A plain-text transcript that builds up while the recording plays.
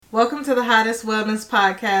Welcome to the Hottest Wellness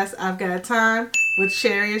Podcast. I've got time with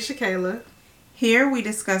Sherry and Shakayla. Here we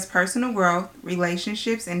discuss personal growth,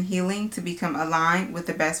 relationships, and healing to become aligned with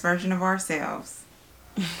the best version of ourselves.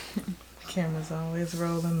 The camera's always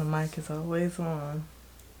rolling, the mic is always on.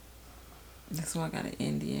 That's why I got an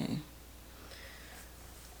NDA.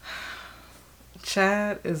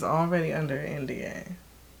 Chad is already under NDA.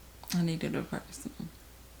 I needed a person.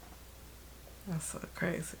 That's so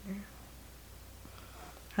crazy.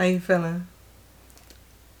 How you feeling?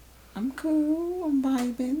 I'm cool. I'm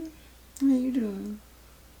vibing. How you doing?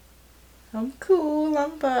 I'm cool.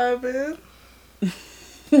 I'm vibing.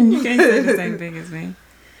 You can't say the same thing as me.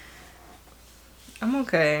 I'm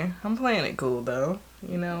okay. I'm playing it cool though.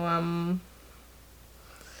 You know, I'm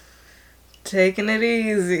taking it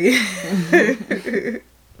easy.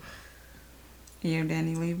 Your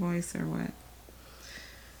Danny Lee voice or what?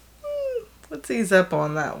 Let's ease up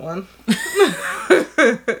on that one.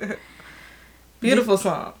 Beautiful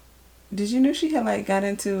song. Did you know she had got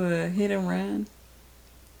into a hit and run?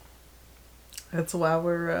 That's why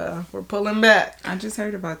we're pulling back. I just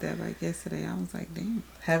heard about that yesterday. I was like, damn.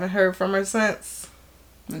 Haven't heard from her since.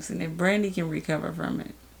 Listen, if Brandy can recover from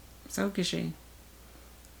it, so can she.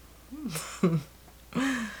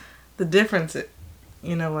 The difference,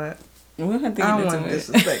 you know what? We'll have to I get don't into want to it.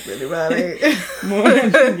 disrespect anybody. We'll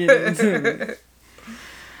have to get into it.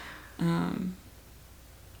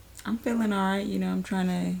 I'm feeling alright. You know, I'm trying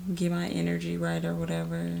to get my energy right or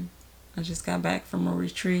whatever. I just got back from a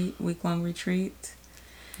week-long retreat.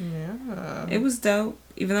 Yeah. It was dope.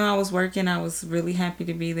 Even though I was working, I was really happy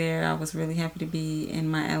to be there. I was really happy to be in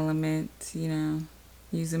my element, you know,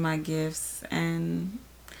 using my gifts. And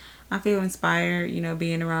I feel inspired, you know,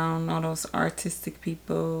 being around all those artistic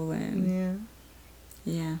people. And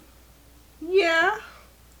yeah.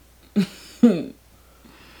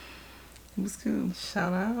 It was cool.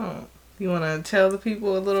 Shout out. You want to tell the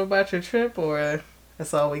people a little about your trip, or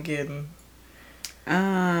that's all we getting?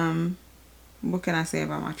 What can I say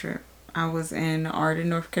about my trip? I was in Arden,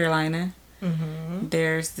 North Carolina. Mm-hmm.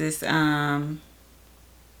 There's this, dare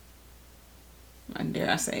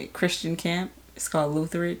I say, Christian camp. It's called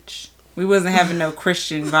Lutheridge. We wasn't having no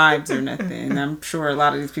Christian vibes or nothing. I'm sure a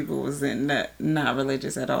lot of these people was not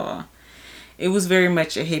religious at all. It was very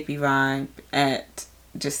much a hippie vibe at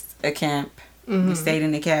just a camp. Mm-hmm. We stayed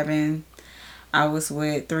in the cabin. I was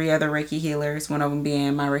with 3 other Reiki healers, one of them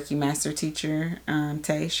being my Reiki master teacher,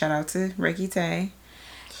 Tay. Shout out to Reiki Tay.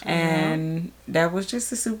 And that was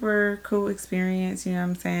just a super cool experience, you know what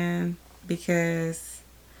I'm saying? Because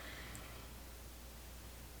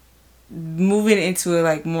moving into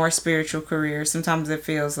a more spiritual career, sometimes it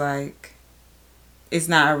feels like it's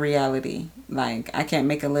not a reality. Like, I can't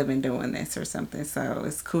make a living doing this or something. So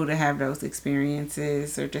it's cool to have those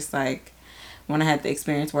experiences, or just when I had the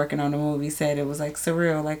experience working on a movie set, it was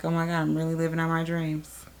surreal. Like, oh my God, I'm really living out my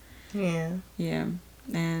dreams. Yeah. Yeah.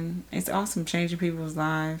 And it's awesome changing people's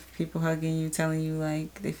lives. People hugging you, telling you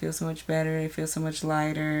they feel so much better, they feel so much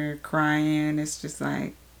lighter, crying. It's just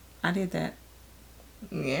I did that.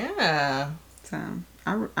 Yeah. So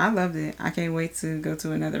I loved it. I can't wait to go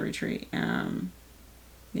to another retreat.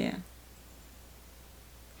 Yeah.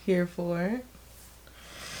 Here for it.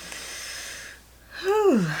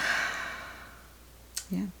 Whew.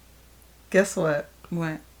 Yeah. Guess what?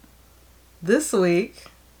 What? This week,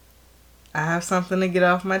 I have something to get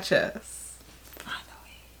off my chest.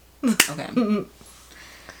 Finally. Okay.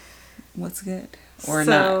 What's good? Or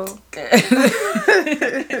So, not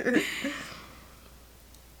good?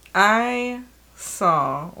 I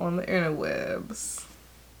saw on the interwebs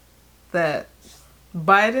that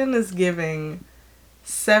Biden is giving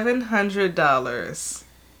 $700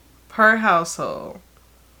 per household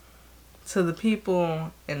to the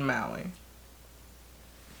people in Maui.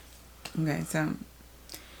 Okay, so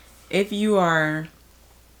if you are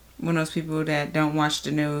one of those people that don't watch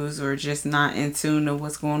the news or just not in tune to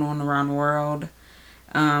what's going on around the world,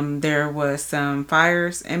 there was some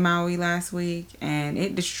fires in Maui last week, and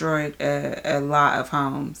it destroyed a lot of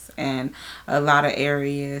homes and a lot of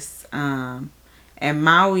areas. And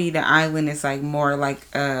Maui, the island, is more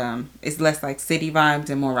it's less city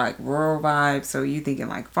vibes and more rural vibes. So you thinking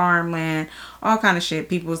farmland, all kind of shit.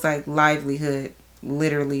 People's livelihood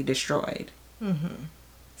literally destroyed. Mm-hmm.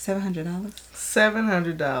 $700.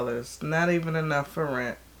 $700. Not even enough for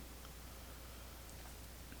rent.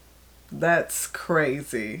 That's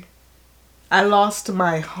crazy. I lost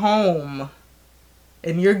my home,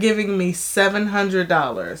 and you're giving me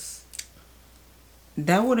 $700.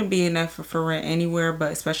 That wouldn't be enough for rent anywhere,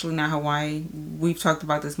 but especially not Hawaii. We've talked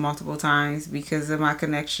about this multiple times because of my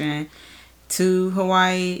connection to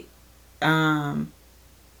Hawaii.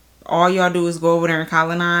 all y'all do is go over there and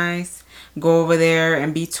colonize, go over there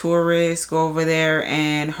and be tourists, go over there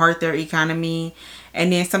and hurt their economy,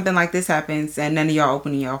 and then something like this happens and none of y'all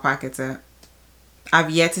opening y'all pockets up. I've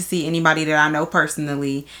yet to see anybody that I know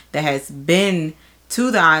personally that has been to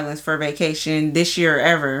the islands for vacation this year or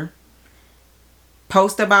ever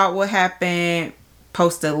post about what happened,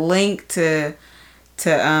 post a link to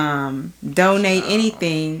donate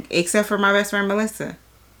anything, except for my best friend Melissa.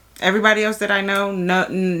 Everybody else that I know,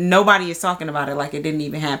 nobody is talking about it like it didn't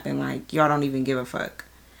even happen. Like, y'all don't even give a fuck.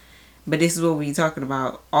 But this is what we talking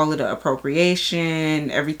about. All of the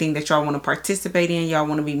appropriation, everything that y'all want to participate in. Y'all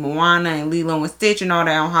want to be Moana and Lilo and Stitch and all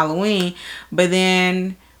that on Halloween. But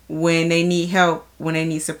then when they need help, when they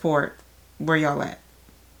need support, where y'all at?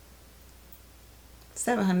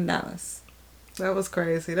 $700. That was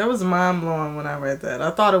crazy. That was mind blowing when I read that.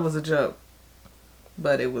 I thought it was a joke,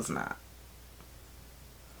 but it was not.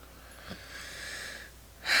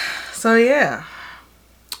 So yeah,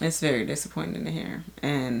 it's very disappointing to hear,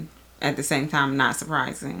 and at the same time, not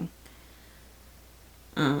surprising.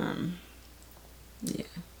 Yeah.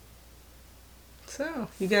 So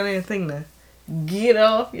you got anything to get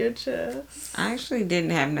off your chest? I actually didn't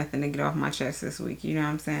have nothing to get off my chest this week. You know what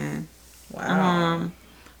I'm saying? Wow.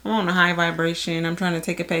 I'm on a high vibration. I'm trying to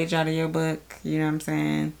take a page out of your book. You know what I'm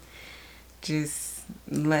saying? Just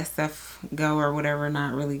let stuff go or whatever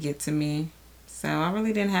not really get to me. So I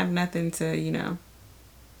really didn't have nothing to,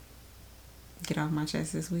 get off my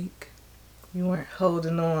chest this week. You weren't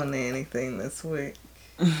holding on to anything this week.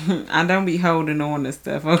 I don't be holding on to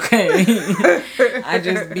stuff, okay? I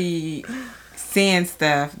just be saying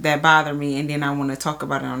stuff that bother me, and then I want to talk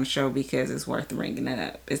about it on the show because it's worth bringing it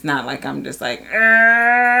up. It's not like I'm just like,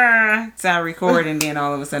 so I record and then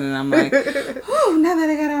all of a sudden I'm like, oh, now that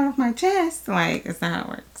I got it off my chest. Like, it's not how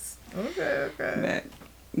it works. Okay. But,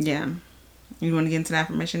 yeah. You want to get into the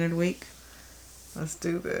affirmation of the week? Let's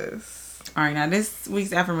do this. All right, now this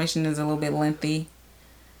week's affirmation is a little bit lengthy,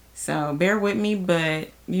 so bear with me, but,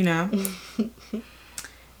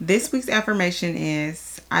 This week's affirmation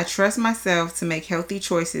is, I trust myself to make healthy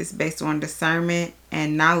choices based on discernment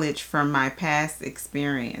and knowledge from my past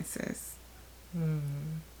experiences.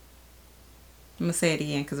 I'm going to say it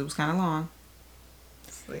again because it was kind of long.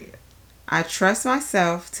 Say it. I trust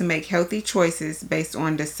myself to make healthy choices based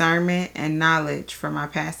on discernment and knowledge from my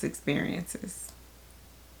past experiences.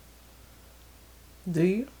 Do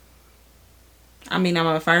you? I mean, I'm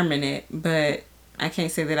affirming it, but I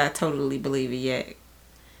can't say that I totally believe it yet.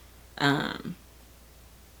 I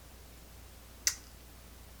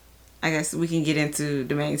guess we can get into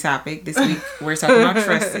the main topic. This week we're talking about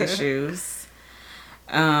trust issues.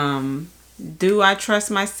 Do I trust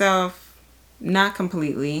myself? Not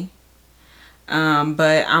completely.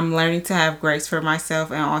 But I'm learning to have grace for myself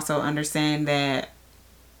and also understand that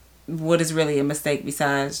what is really a mistake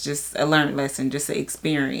besides just a learned lesson, just an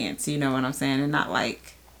experience, you know what I'm saying? And not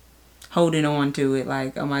like holding on to it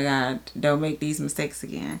like, oh my God, don't make these mistakes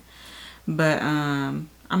again. But I'm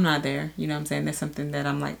not there, you know what I'm saying? That's something that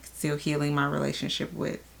I'm like still healing my relationship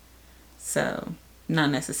with. So not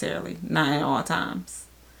necessarily, not at all times.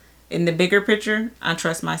 In the bigger picture, I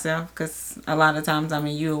trust myself because a lot of times,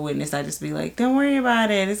 you a witness, I just be like, don't worry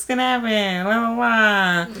about it. It's going to happen. Blah, blah,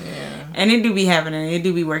 blah. Yeah. And it do be happening. It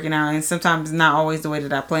do be working out. And sometimes not always the way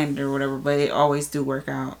that I planned it or whatever, but it always do work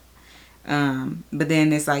out. But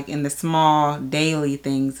then it's like in the small daily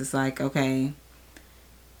things, it's like, okay,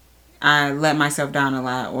 I let myself down a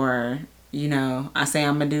lot, or, I say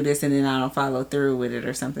I'm going to do this and then I don't follow through with it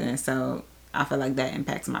or something. And so I feel like that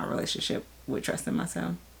impacts my relationship with trusting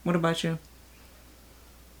myself. What about you?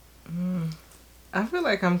 I feel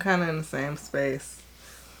like I'm kind of in the same space.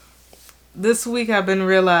 This week I've been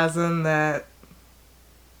realizing that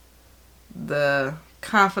the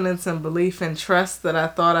confidence and belief and trust that I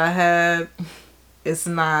thought I had, it's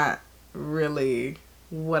not really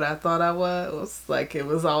what I thought I was. Like, it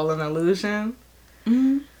was all an illusion.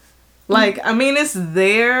 Mm-hmm. Like, it's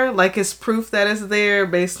there. Like, it's proof that it's there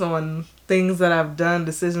based on things that I've done,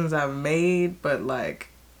 decisions I've made. But, like,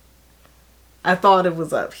 I thought it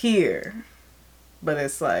was up here. But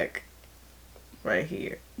it's, like, right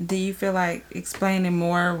here. Do you feel like explaining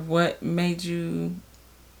more what made you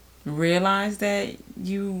realize that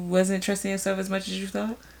you wasn't trusting yourself as much as you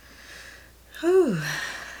thought? Whew.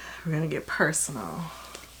 We're gonna get personal.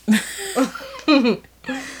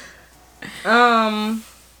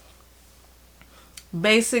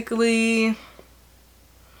 Basically,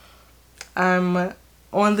 I'm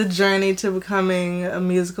on the journey to becoming a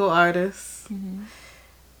musical artist. Mm-hmm.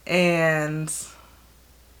 And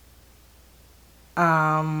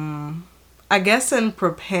I guess in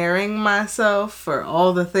preparing myself for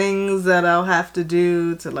all the things that I'll have to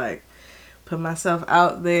do to like put myself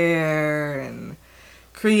out there and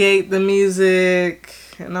create the music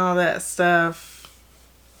and all that stuff,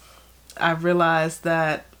 I realized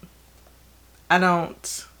that I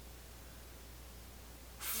don't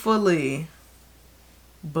fully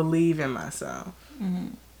believe in myself.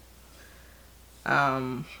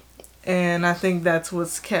 And I think that's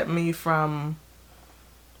what's kept me from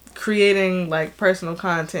creating like personal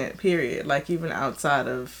content, period. Like even outside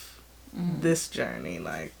of this journey,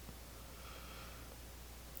 like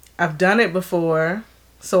I've done it before,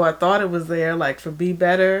 so I thought it was there, like for Be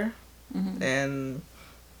Better and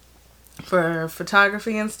for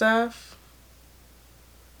photography and stuff.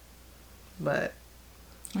 But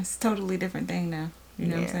it's a totally different thing now. You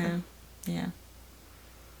know what I'm saying? Yeah.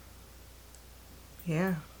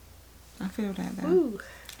 Yeah. I feel that though. Ooh.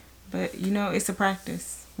 But you know, it's a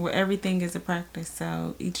practice. Well, everything is a practice.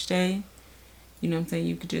 So each day, you know what I'm saying,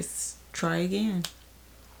 you could just try again.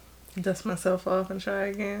 Dust myself off and try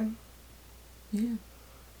again. Yeah.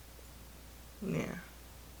 Yeah.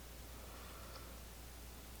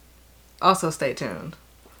 Also, stay tuned.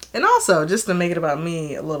 And also, just to make it about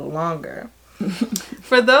me a little longer,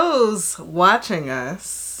 for those watching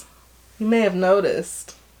us, you may have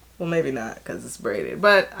noticed, well, maybe not because it's braided,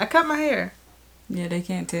 but I cut my hair. Yeah, they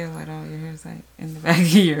can't tell at all. Your hair's like in the back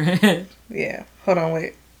of your head. Yeah. Hold on,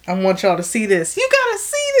 wait. I want y'all to see this. You gotta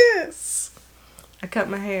see this. I cut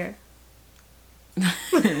my hair.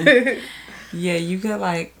 Yeah, you got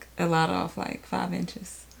like a lot off, like 5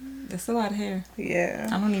 inches. That's a lot of hair. Yeah.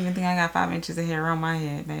 I don't even think I got 5 inches of hair on my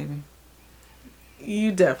head, baby.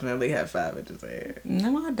 You definitely have 5 inches of hair.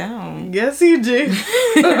 No, I don't. Yes, you do.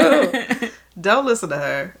 Don't listen to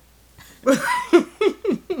her.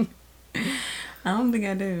 I don't think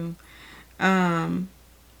I do.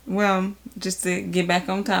 Well, just to get back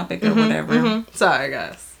on topic or whatever. Sorry,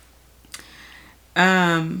 guys.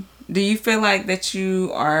 Do you feel like that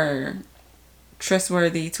you are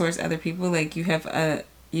trustworthy towards other people? Like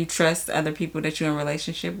you trust other people that you're in a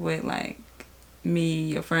relationship with, like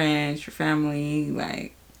me, your friends, your family,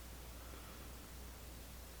 like.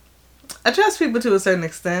 I trust people to a certain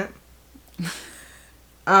extent.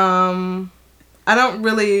 I don't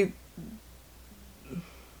really.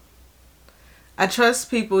 I trust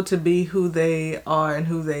people to be who they are and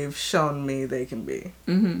who they've shown me they can be.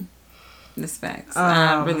 That's facts.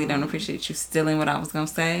 I really don't appreciate you stealing what I was gonna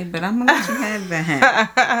say, but I'm gonna let you have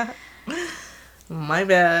that. My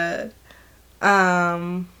bad.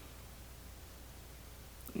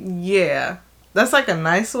 Yeah, that's like a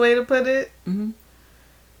nice way to put it.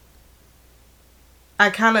 I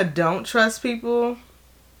kind of don't trust people.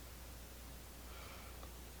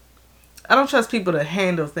 I don't trust people to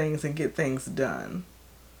handle things and get things done.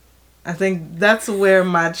 I think that's where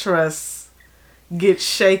my trust gets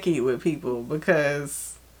shaky with people,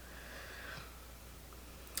 because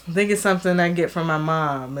I think it's something I get from my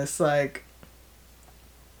mom. It's like,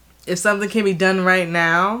 if something can be done right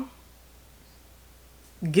now,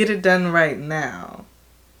 get it done right now.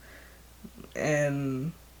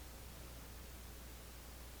 And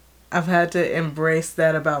I've had to embrace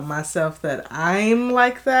that about myself, that I'm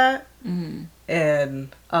like that. And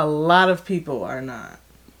a lot of people are not.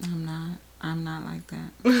 I'm not like that.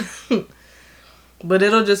 But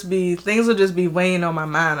things will just be weighing on my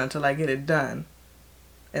mind until I get it done.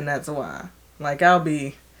 And that's why. Like, I'll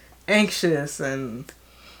be anxious and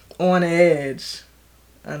on edge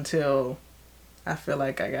until I feel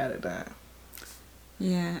like I got it done.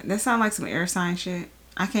 Yeah, that sounds like some air sign shit.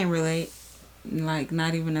 I can't relate. Like,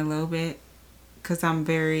 not even a little bit. Because I'm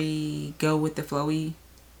very go with the flowy.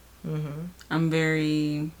 I'm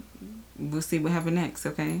very, we'll see what happens next,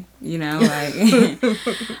 okay? You know, like,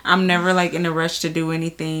 I'm never, like, in a rush to do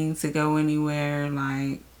anything, to go anywhere.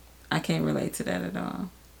 Like, I can't relate to that at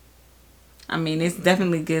all. I mean, it's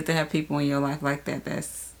definitely good to have people in your life like that.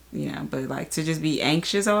 That's, you know, but, like, to just be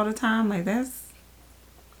anxious all the time, like, that's...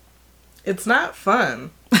 It's not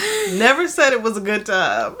fun. Never said it was a good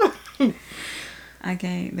time. I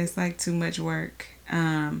can't. It's, like, too much work.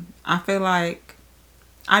 I feel like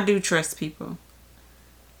I do trust people.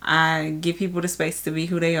 I give people the space to be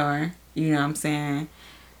who they are. You know what I'm saying?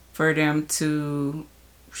 For them to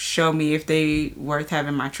show me if they worth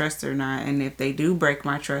having my trust or not. And if they do break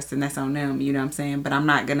my trust, then that's on them. You know what I'm saying? But I'm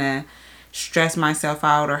not going to stress myself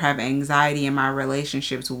out or have anxiety in my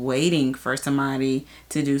relationships waiting for somebody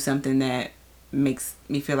to do something that makes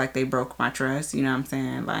me feel like they broke my trust. You know what I'm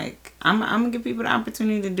saying? Like, I'm going to give people the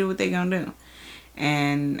opportunity to do what they going to do.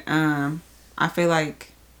 And I feel like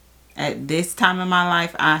at this time in my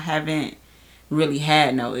life, I haven't really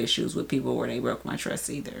had no issues with people where they broke my trust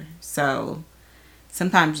either. So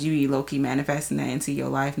sometimes you low-key manifesting that into your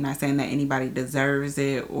life. Not saying that anybody deserves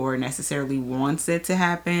it or necessarily wants it to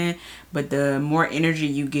happen, but the more energy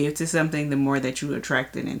you give to something, the more that you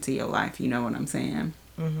attract it into your life. You know what I'm saying?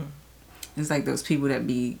 Mm-hmm. It's like those people that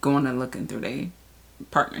be going and looking through their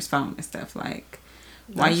partner's phone and stuff. Like,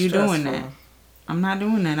 why are you doing that? I'm not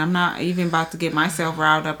doing that. I'm not even about to get myself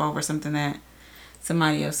riled up over something that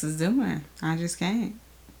somebody else is doing. I just can't.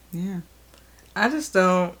 Yeah. I just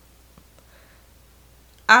don't.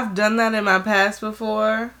 I've done that in my past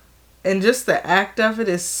before, and just the act of it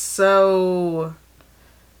is so...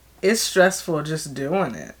 It's stressful just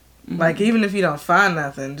doing it. Mm-hmm. Like, even if you don't find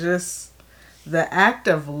nothing, just the act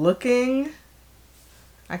of looking,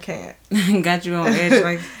 I can't. Got you on edge,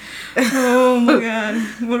 like, oh my God,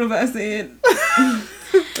 what have I said?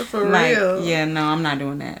 For real. Yeah, no, I'm not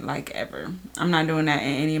doing that, like, ever. I'm not doing that in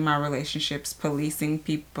any of my relationships, policing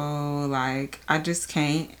people. Like, I just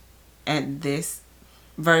can't at this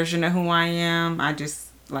version of who I am. I just,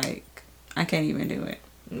 like, I can't even do it.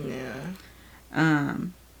 Yeah.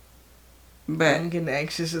 But I'm getting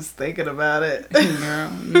anxious just thinking about it.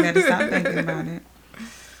 Girl, you better stop thinking about it.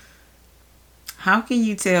 How can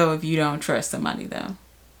you tell if you don't trust somebody, though?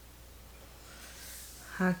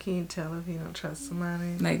 How can you tell if you don't trust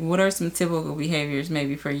somebody? Like, what are some typical behaviors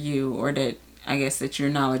maybe for you, or that I guess that you're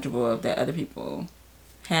knowledgeable of, that other people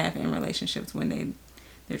have in relationships when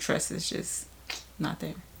their trust is just not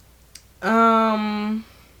there? I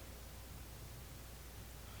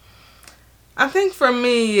think for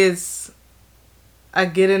me it's, I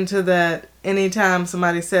get into that anytime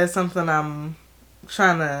somebody says something, I'm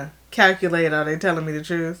trying to calculate, are they telling me the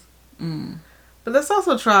truth? Mm. But that's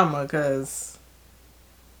also trauma, because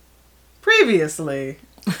previously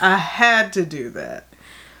I had to do that.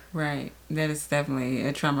 Right. That is definitely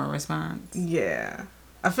a trauma response. Yeah.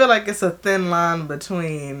 I feel like it's a thin line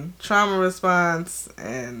between trauma response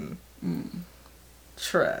and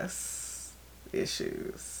trust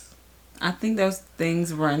issues. I think those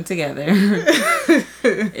things run together.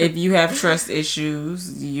 If you have trust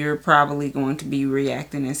issues, you're probably going to be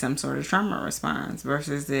reacting in some sort of trauma response,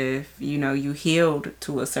 versus if, you healed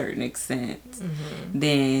to a certain extent,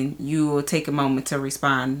 then you will take a moment to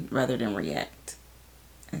respond rather than react.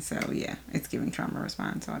 And so, yeah, it's giving trauma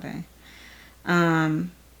response all day.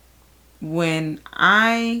 When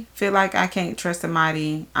I feel like I can't trust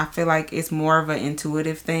somebody, I feel like it's more of an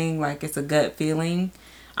intuitive thing, like it's a gut feeling.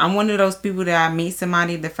 I'm one of those people that I meet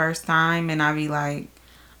somebody the first time and I be like,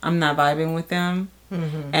 I'm not vibing with them.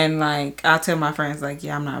 Mm-hmm. And like, I'll tell my friends like,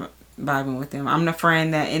 yeah, I'm not vibing with them. I'm the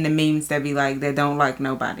friend that in the memes that be like, that don't like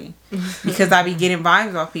nobody. Because I be getting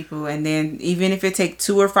vibes off people. And then even if it take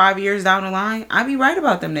 2 or 5 years down the line, I be right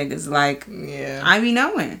about them niggas. Like, yeah. I be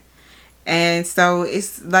knowing. And so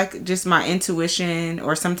it's like just my intuition,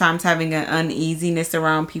 or sometimes having an uneasiness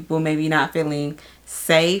around people, maybe not feeling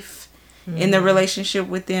safe in the relationship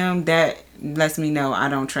with them, that lets me know I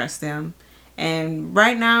don't trust them. And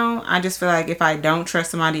right now, I just feel like if I don't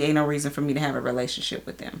trust somebody, ain't no reason for me to have a relationship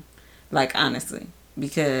with them. Like, honestly.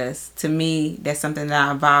 Because to me, that's something that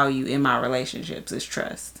I value in my relationships is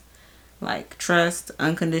trust. Like, trust,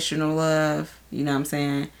 unconditional love, you know what I'm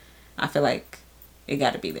saying? I feel like it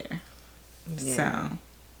got to be there. Yeah. So,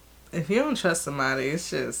 if you don't trust somebody, it's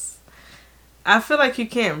just, I feel like you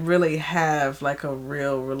can't really have like a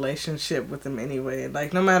real relationship with them anyway.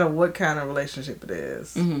 Like, no matter what kind of relationship it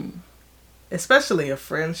is. Mm-hmm. Especially a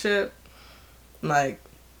friendship. Like,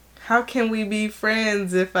 how can we be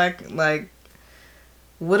friends if like,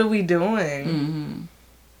 what are we doing? Mm-hmm.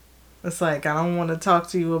 It's like, I don't want to talk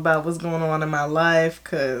to you about what's going on in my life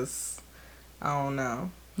because I don't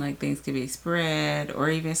know. Like, things could be spread, or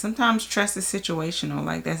even sometimes trust is situational.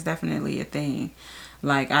 Like, that's definitely a thing.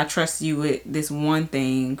 Like, I trust you with this one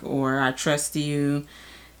thing, or I trust you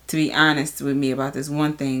to be honest with me about this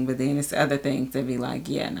one thing, but then it's other things that be like,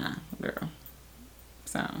 yeah, nah, girl.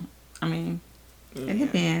 So, I mean, It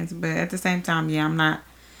depends, but at the same time, yeah,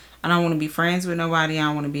 I don't want to be friends with nobody. I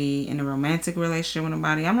don't want to be in a romantic relationship with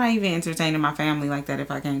nobody. I'm not even entertaining my family like that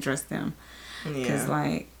if I can't trust them. Because,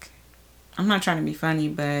 like, I'm not trying to be funny,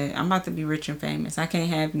 but I'm about to be rich and famous. I can't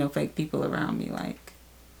have no fake people around me. Like,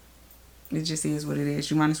 it just is what it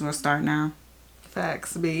is. You might as well start now.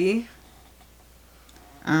 Facts, B.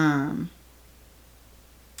 I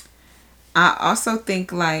also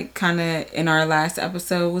think, like, kind of in our last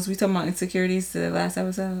episode, was we talking about insecurities to the last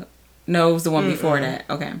episode? No, it was the one before that.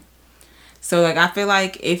 Okay. So, like, I feel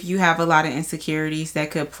like if you have a lot of insecurities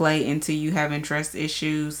that could play into you having trust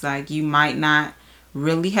issues, like, you might not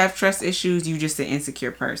really have trust issues, you just an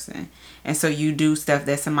insecure person. And so you do stuff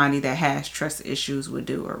that somebody that has trust issues would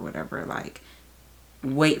do or whatever. Like,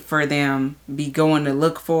 wait for them, be going to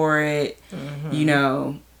look for it, you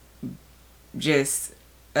know, just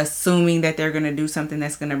assuming that they're going to do something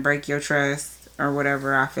that's going to break your trust or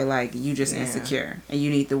whatever. I feel like you just insecure and you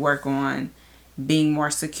need to work on being more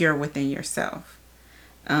secure within yourself.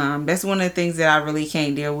 That's one of the things that I really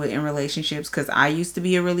can't deal with in relationships, because I used to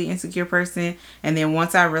be a really insecure person, and then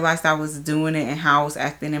once I realized I was doing it and how I was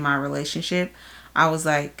acting in my relationship, I was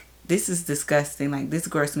like, this is disgusting. Like, this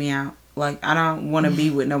grossed me out. Like, I don't want to be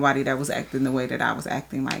with nobody that was acting the way that I was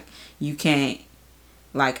acting. Like, you can't,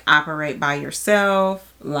 like, operate by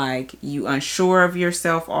yourself. Like, you unsure of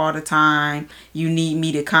yourself all the time. You need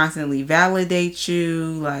me to constantly validate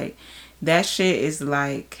you. Like, that shit is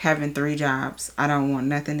like having 3 jobs. I don't want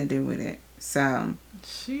nothing to do with it. So,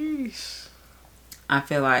 sheesh. I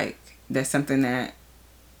feel like that's something that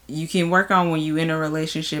you can work on when you in a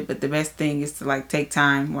relationship, but the best thing is to, like, take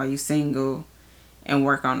time while you're single and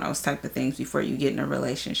work on those type of things before you get in a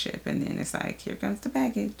relationship. And then it's like, here comes the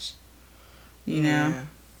baggage. You know?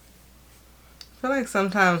 I feel like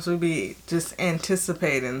sometimes we be just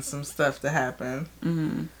anticipating some stuff to happen.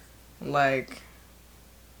 Mm-hmm. Like,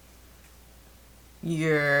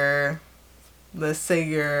 let's say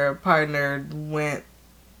your partner went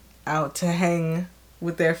out to hang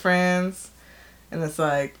with their friends, and it's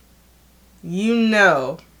like, you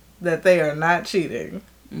know that they are not cheating,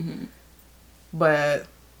 but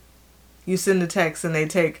you send a text and they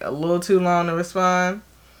take a little too long to respond.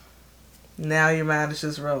 Now your mind is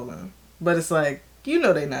just rolling, but it's like, you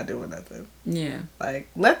know, they're not doing nothing. Yeah. Like,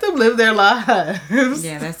 let them live their lives.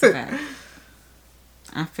 Yeah, that's a fact.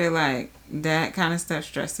 I feel like that kind of stuff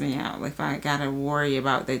stressed me out. If I gotta worry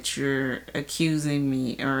about that you're accusing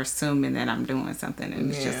me or assuming that I'm doing something,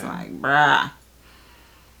 and it's just like, bruh,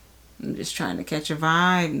 I'm just trying to catch a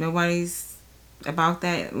vibe. Nobody's about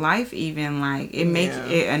that life even. Like, it makes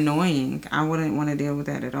it annoying. I wouldn't want to deal with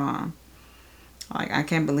that at all. Like, I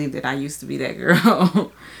can't believe that I used to be that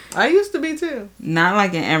girl. I used to be too. Not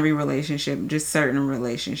like in every relationship, just certain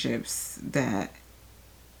relationships that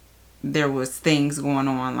there was things going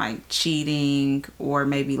on, like cheating, or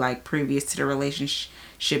maybe like previous to the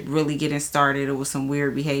relationship really getting started, it was some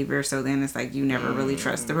weird behavior. So then it's like, you never really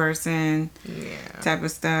trust the person, type of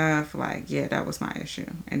stuff. Like, yeah, that was my issue.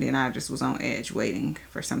 And then I just was on edge waiting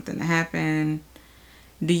for something to happen.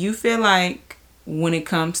 Do you feel like when it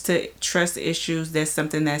comes to trust issues, there's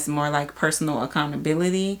something that's more like personal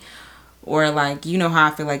accountability, or like, you know how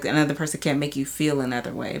I feel like another person can't make you feel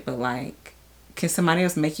another way, but like, can somebody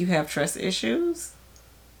else make you have trust issues?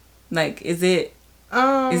 Like, is it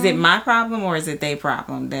my problem, or is it their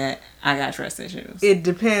problem that I got trust issues? It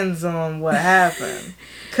depends on what happened.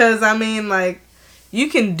 'Cause I mean, like, you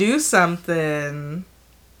can do something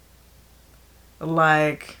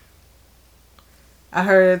like, I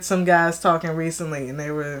heard some guys talking recently, and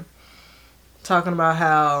they were talking about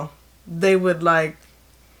how they would, like,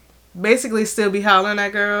 basically still be hollering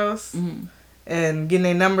at girls and getting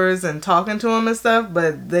their numbers and talking to them and stuff,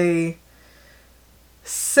 but they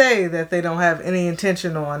say that they don't have any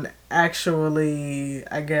intention on actually,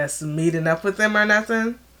 I guess, meeting up with them or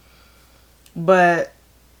nothing. But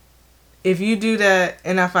if you do that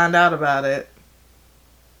and I find out about it,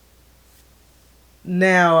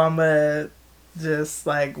 now I'm just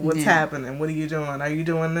like, what's happening? What are you doing? Are you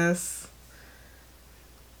doing this?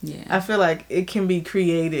 Yeah. I feel like it can be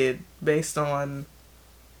created based on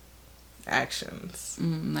actions.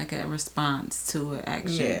 Like a response to an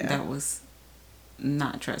action that was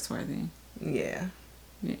not trustworthy. Yeah.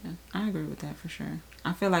 Yeah, I agree with that for sure.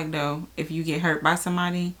 I feel like, though, if you get hurt by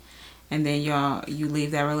somebody and then you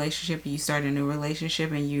leave that relationship and you start a new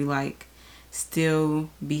relationship and you, like, still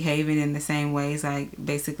behaving in the same ways, like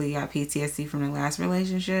basically got PTSD from the last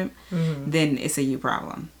relationship, then it's a you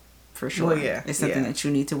problem. For sure. Well, yeah. It's something that you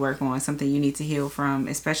need to work on, something you need to heal from,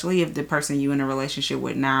 especially if the person you in a relationship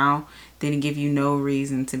with now didn't give you no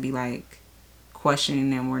reason to be, like, questioning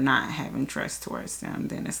them or not having trust towards them.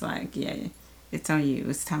 Then it's like, yeah, it's on you.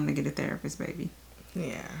 It's time to get a therapist, baby.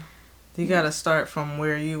 Yeah. You gotta start from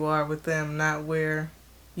where you are with them, not where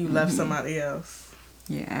you left somebody else.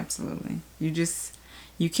 Yeah, absolutely.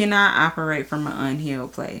 You cannot operate from an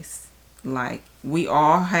unhealed place. Like, we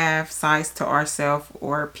all have sides to ourselves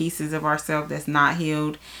or pieces of ourselves that's not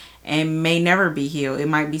healed and may never be healed. It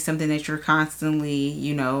might be something that you're constantly,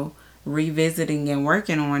 you know, revisiting and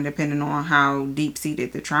working on, depending on how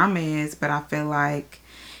deep-seated the trauma is. But I feel like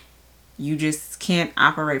you just can't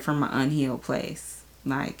operate from an unhealed place.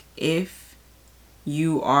 Like, if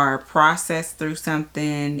you are processed through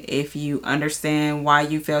something, if you understand why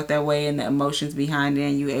you felt that way and the emotions behind it,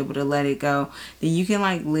 and you're able to let it go, then you can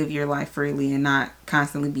like live your life freely and not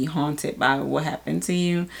constantly be haunted by what happened to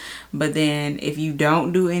you. But then if you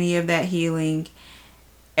don't do any of that healing,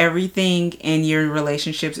 everything in your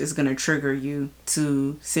relationships is going to trigger you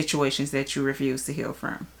to situations that you refuse to heal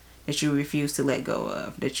from, that you refuse to let go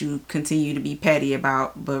of, that you continue to be petty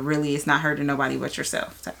about, but really it's not hurting nobody but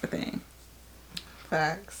yourself, type of thing.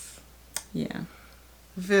 Facts. Yeah.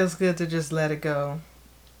 It feels good to just let it go.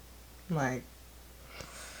 Like,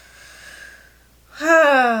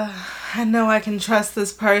 I know I can trust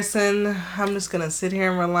this person. I'm just gonna sit here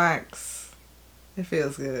and relax. It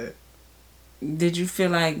feels good. Did you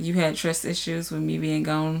feel like you had trust issues with me being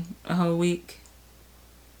gone a whole week?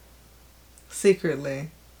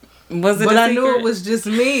 Secretly. Was it But a I secret? knew it was just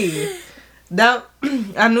me.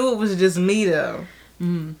 I knew it was just me though.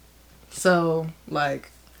 Mm. So,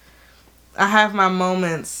 like, I have my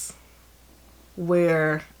moments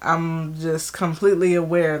where I'm just completely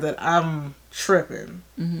aware that I'm tripping.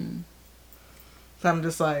 Mm-hmm. So I'm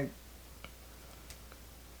just like,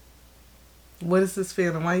 what is this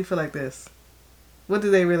feeling? Why you feel like this? What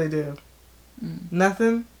do they really do? Mm.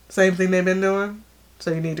 Nothing? Same thing they've been doing?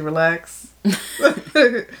 So you need to relax?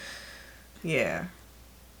 Yeah.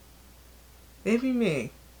 It be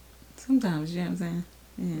me. Sometimes, you know what I'm saying?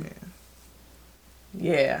 Yeah.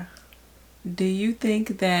 Yeah. Do you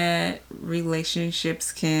think that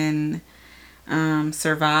relationships can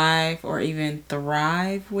survive or even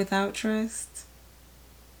thrive without trust?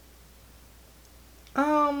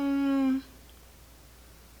 Not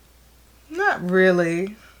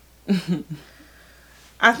really.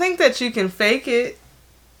 I think that you can fake it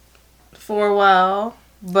for a while,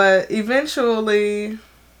 but eventually,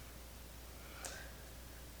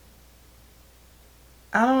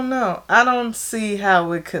 I don't know. I don't see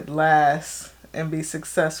how it could last and be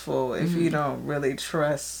successful if you don't really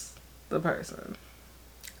trust the person.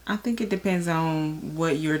 I think it depends on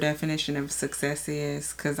what your definition of success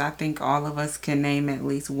is, because I think all of us can name at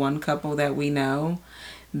least one couple that we know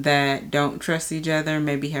that don't trust each other,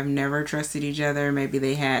 maybe have never trusted each other, maybe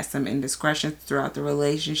they had some indiscretions throughout the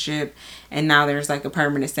relationship and now there's like a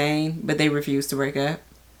permanent stain, but they refuse to break up.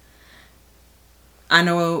 I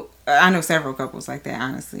know several couples like that,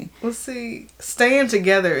 honestly. Well, see, staying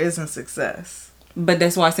together isn't success. But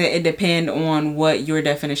that's why I said it depends on what your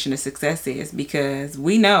definition of success is, because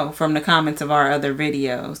we know from the comments of our other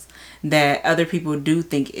videos that other people do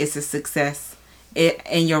think it's a success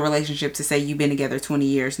in your relationship to say you've been together 20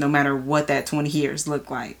 years, no matter what that 20 years look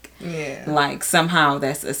like. Yeah. Like somehow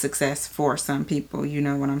that's a success for some people, you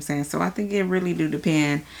know what I'm saying? So I think it really do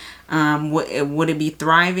depend. Would it be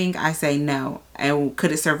thriving? I say no. And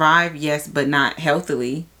could it survive? Yes, but not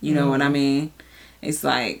healthily. You know what I mean? It's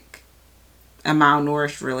like a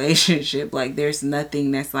malnourished relationship. Like there's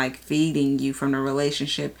nothing that's like feeding you from the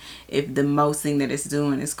relationship if the most thing that it's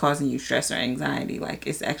doing is causing you stress or anxiety. Like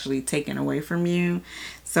it's actually taken away from you.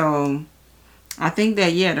 So I think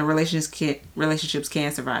that the relationships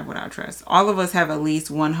can survive without trust. All of us have at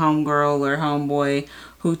least one homegirl or homeboy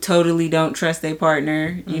who totally don't trust their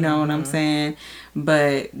partner, you know what I'm saying?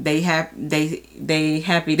 But they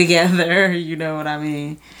happy together, you know what I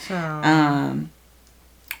mean?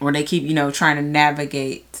 Or they keep, trying to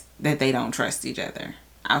navigate that they don't trust each other.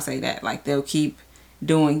 I'll say that. Like, they'll keep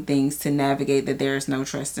doing things to navigate that there is no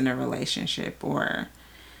trust in a relationship. Or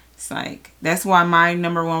it's like, that's why my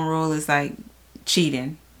number one rule is, like,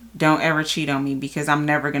 cheating. Don't ever cheat on me, because I'm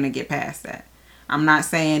never going to get past that. I'm not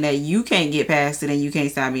saying that you can't get past it and you can't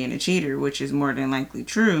stop being a cheater, which is more than likely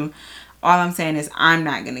true. All I'm saying is I'm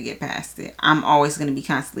not going to get past it. I'm always going to be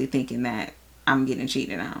constantly thinking that I'm getting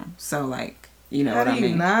cheated on. So, like, you know what I mean? How do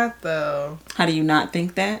you not, though? How do you not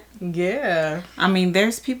think that? Yeah. I mean,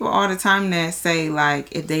 there's people all the time that say,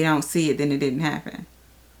 like, if they don't see it, then it didn't happen.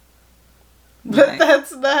 But Like,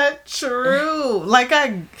 that's not true. Like,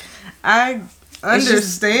 I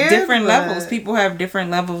understand. Different levels. People have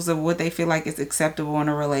different levels of what they feel like is acceptable in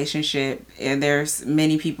a relationship. And there's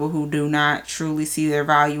many people who do not truly see their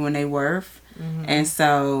value and their worth. Mm-hmm. And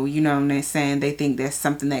so, they're saying they think that's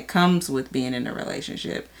something that comes with being in a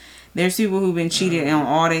relationship. There's people who've been cheated on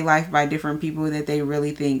all their life by different people that they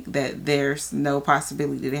really think that there's no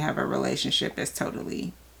possibility to have a relationship that's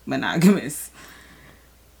totally monogamous.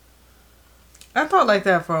 I thought like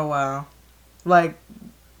that for a while. Like,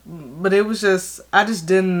 but it was just, I just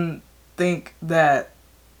didn't think that,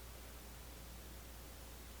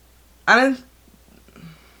 how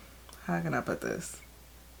can I put this?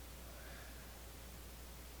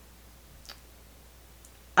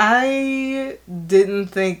 I didn't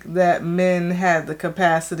think that men had the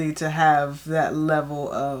capacity to have that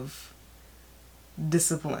level of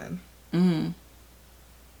discipline. Mm-hmm.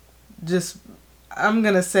 Just, I'm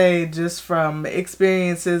gonna say, just from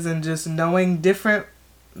experiences and just knowing different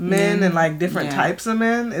men and like different types of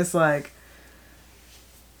men, it's like,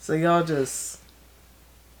 so y'all just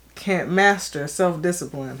can't master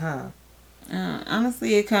self-discipline, huh?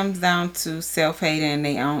 Honestly, it comes down to self-hate and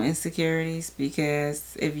their own insecurities,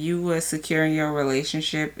 because if you were secure in your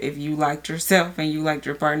relationship, if you liked yourself and you liked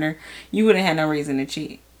your partner, you wouldn't have no reason to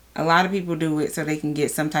cheat. A lot of people do it so they can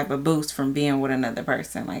get some type of boost from being with another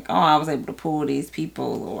person. Like, oh, I was able to pull these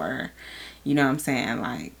people, or, you know what I'm saying?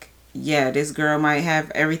 Like, yeah, this girl might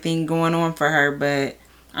have everything going on for her, but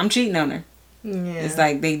I'm cheating on her. Yeah. It's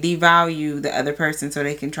like they devalue the other person so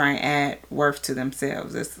they can try and add worth to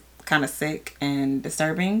themselves. It's kind of sick and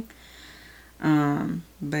disturbing.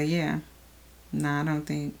 But yeah. Nah, I don't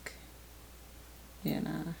think. Yeah,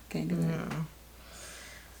 nah, can't do that.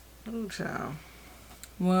 Oh, child.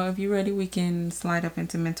 Well, if you're ready, we can slide up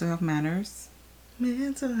into mental health matters.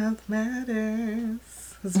 Mental health matters.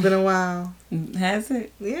 It's been a while. Has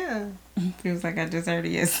it? Yeah. Feels like I just heard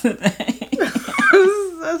it yesterday.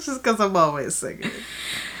 That's just because I'm always singing.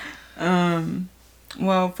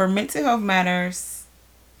 Well, for mental health matters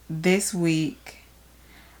this week,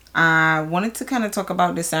 I wanted to kind of talk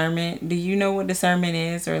about discernment. Do you know what discernment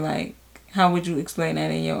is, or like how would you explain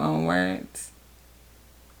that in your own words?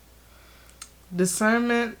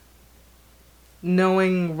 Discernment,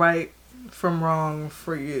 knowing right from wrong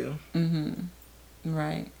for you. Mm-hmm.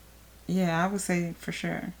 Right. Yeah, I would say for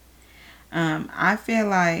sure. I feel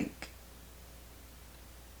like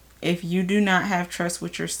if you do not have trust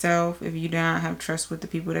with yourself, if you do not have trust with the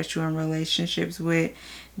people that you're in relationships with,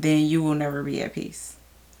 then you will never be at peace.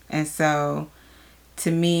 And so,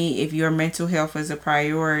 to me, if your mental health is a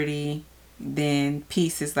priority, then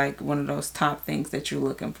peace is like one of those top things that you're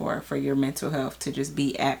looking for your mental health, to just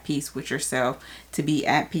be at peace with yourself, to be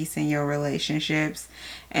at peace in your relationships.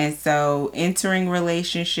 And so, entering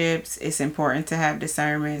relationships, it's important to have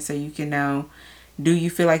discernment so you can know, do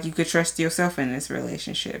you feel like you could trust yourself in this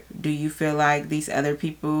relationship? Do you feel like these other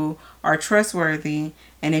people are trustworthy?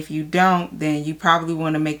 And if you don't, then you probably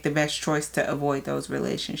want to make the best choice to avoid those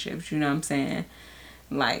relationships. You know what I'm saying?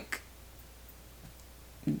 Like,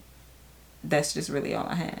 that's just really all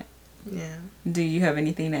I had. Yeah. Do you have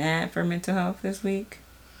anything to add for mental health this week?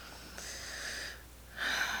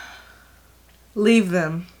 Leave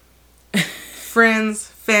them. Friends,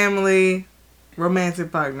 family,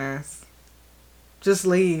 romantic partners. Just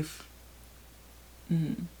leave.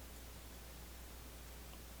 Mm-hmm.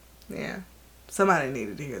 Yeah. Somebody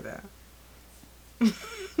needed to hear that.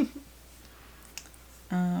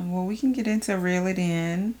 Well, we can get into Reel It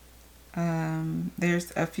In.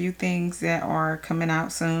 There's a few things that are coming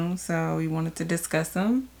out soon, so we wanted to discuss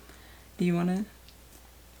them. Do you want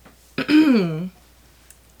to?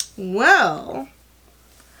 Well,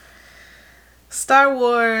 Star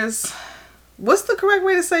Wars. What's the correct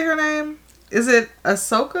way to say her name? Is it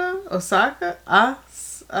Ahsoka? Osaka? I'm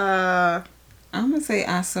gonna say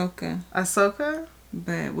Ahsoka. Ahsoka?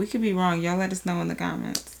 But we could be wrong. Y'all let us know in the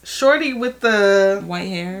comments. Shorty with the white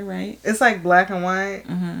hair, right? It's like black and white.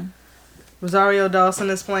 Mm-hmm. Rosario Dawson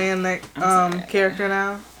is playing that character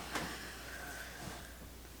now.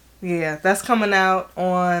 Yeah, that's coming out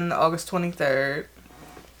on August 23rd.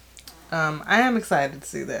 I am excited to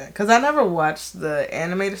see that because I never watched the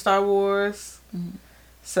animated Star Wars. Mm-hmm.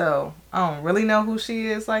 So, I don't really know who she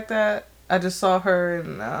is like that. I just saw her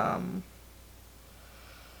in,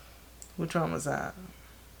 which one was that?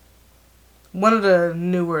 One of the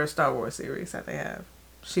newer Star Wars series that they have.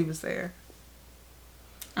 She was there.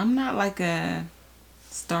 I'm not like a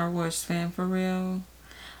Star Wars fan for real.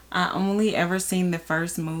 I only ever seen the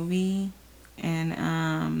first movie.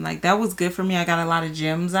 And, like, that was good for me. I got a lot of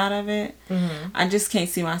gems out of it. Mm-hmm. I just can't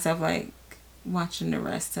see myself, like, watching the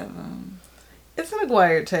rest of them. It's an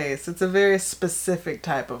acquired taste. It's a very specific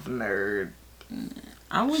type of nerd.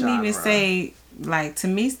 I wouldn't even say, like, to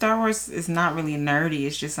me, Star Wars is not really nerdy.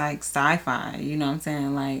 It's just, like, sci-fi. You know what I'm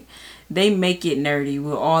saying? Like, they make it nerdy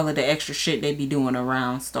with all of the extra shit they be doing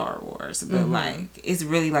around Star Wars. But, like, it's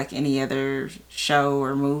really like any other show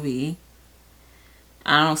or movie.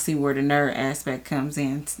 I don't see where the nerd aspect comes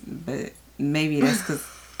in. But maybe that's because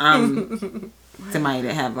I'm somebody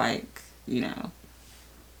that have, like, you know,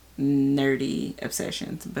 nerdy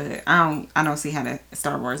obsessions, but I don't see how the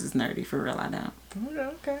Star Wars is nerdy for real. I don't.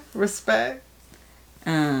 Okay. Respect.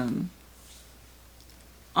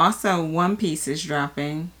 Also, One Piece is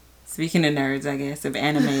dropping. Speaking of nerds, I guess, if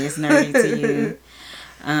anime is nerdy to you.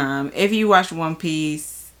 If you watch One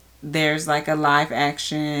Piece, there's like a live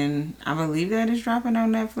action. I believe that is dropping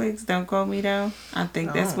on Netflix. Don't quote me though. I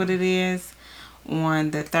think that's what it is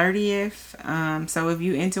on the 30th. So if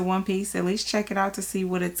you into One Piece, at least check it out to see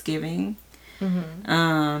what it's giving.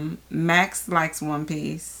 Max likes One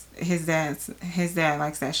Piece. His dad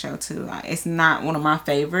likes that show too. It's not one of my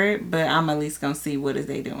favorite, but I'm at least gonna see what is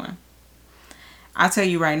they doing. I'll tell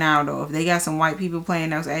you right now though, if they got some white people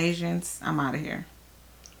playing those Asians, I'm out of here.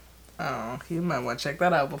 Oh, you might want to check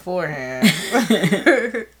that out beforehand.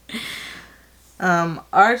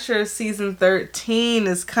 Archer season 13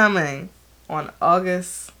 is coming on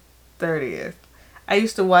August 30th. I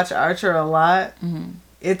used to watch Archer a lot.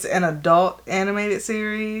 It's an adult animated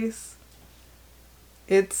series.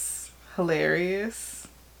 It's hilarious,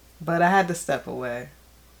 but I had to step away.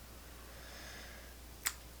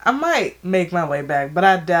 I might make my way back, but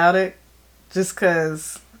I doubt it, just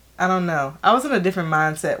because, I don't know. I was in a different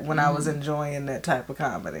mindset when I was enjoying that type of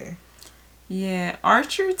comedy. Yeah,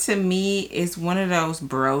 Archer to me is one of those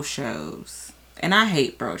bro shows. And I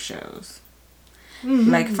hate bro shows.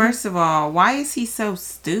 Like, first of all, why is he so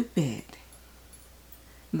stupid?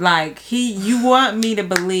 Like, you want me to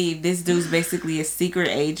believe this dude's basically a secret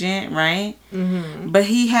agent, right? But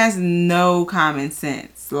he has no common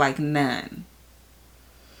sense. Like, none.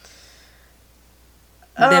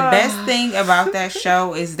 The best thing about that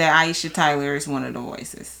show is that Aisha Tyler is one of the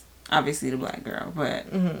voices. Obviously the black girl, but...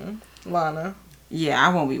 Lana. Yeah,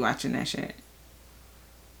 I won't be watching that shit.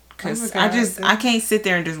 Because I can't sit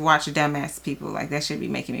there and just watch dumbass people. Like, that should be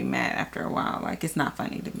making me mad after a while. Like, it's not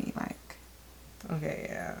funny to me. Like... Okay,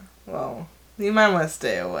 yeah. Well, you might want to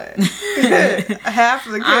stay away. Half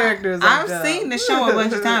the characters I've seen the show a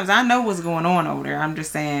bunch of times. I know what's going on over there. I'm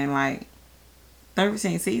just saying, like,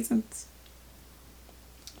 13 seasons.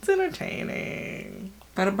 It's entertaining.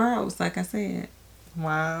 For the bros, like I said.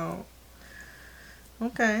 Wow.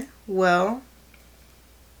 Okay. Well.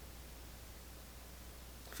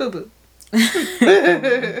 FUBU.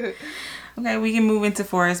 Okay, we can move into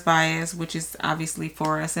Forest Bias, which is obviously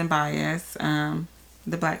Forest and Bias.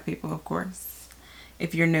 The black people, of course.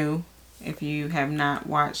 If you're new, if you have not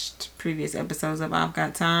watched previous episodes of I've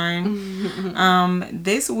Got Time.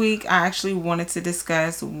 This week, I actually wanted to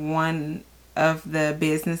discuss one of the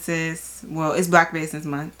businesses. Well, it's Black Business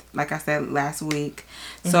Month, like I said last week.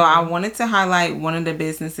 So I wanted to highlight one of the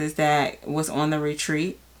businesses that was on the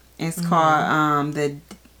retreat. It's called the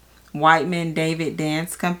Whiteman David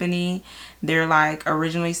Dance Company. They're like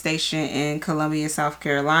originally stationed in Columbia, South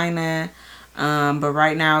Carolina. But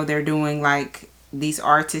right now they're doing like these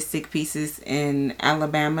artistic pieces in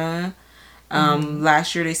Alabama.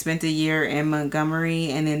 Last year they spent a year in Montgomery,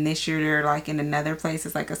 and then this year they're like in another place.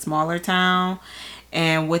 It's like a smaller town.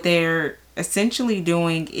 And what they're essentially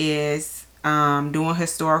doing is doing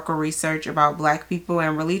historical research about black people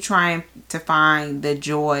and really trying to find the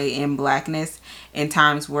joy in blackness in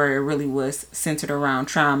times where it really was centered around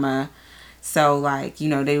trauma. So like, you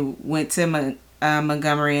know, they went to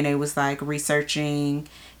Montgomery and they was like researching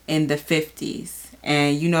in the 50s.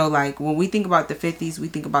 And, you know, like, when we think about the 50s, we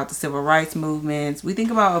think about the civil rights movements. We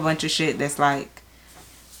think about a bunch of shit that's, like,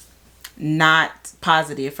 not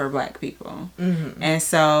positive for black people. And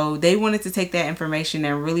so they wanted to take that information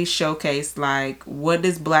and really showcase, like, what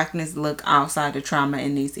does blackness look outside of trauma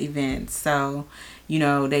in these events. So, you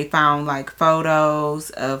know, they found, like,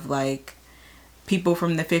 photos of, like, people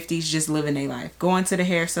from the 50s just living their life. Going to the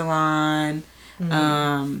hair salon,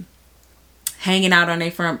 hanging out on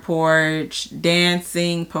their front porch,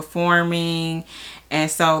 dancing, performing.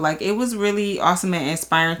 And so, like, it was really awesome and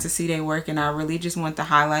inspiring to see their work. And I really just want to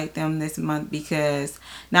highlight them this month because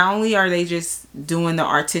not only are they just doing the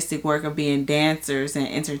artistic work of being dancers and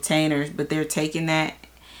entertainers, but they're taking that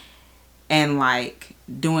and, like,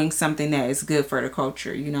 doing something that is good for the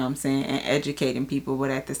culture, you know what I'm saying? And educating people,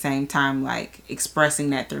 but at the same time, like,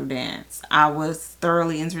 expressing that through dance. I was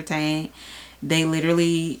thoroughly entertained. They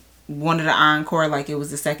literally wanted an encore, like it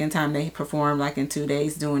was the second time they performed, like in 2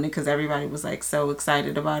 days doing it, because everybody was like so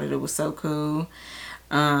excited about it. It was so cool.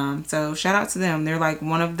 So shout out to them. They're like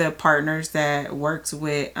one of the partners that works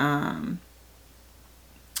with the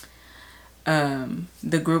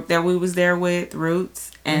group that we was there with,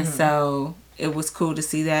 Roots. And so it was cool to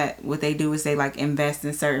see that what they do is they like invest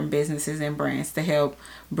in certain businesses and brands to help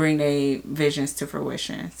bring their visions to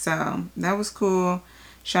fruition. So that was cool.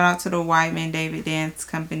 Shout out to the Whiteman David Dance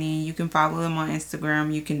Company. You can follow them on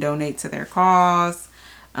Instagram. You can donate to their cause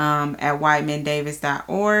at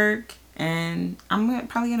whitemandavis.org. And I'm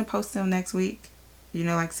probably going to post them next week. You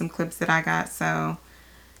know, like some clips that I got. So,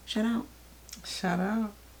 shout out. Shout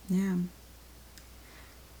out. Yeah.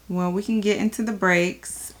 Well, we can get into the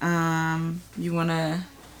breaks. You want to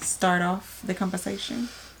start off the conversation?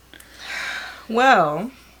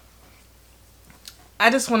 Well, I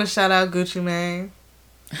just want to shout out Gucci Mane.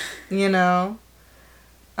 You know,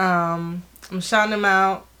 I'm shouting him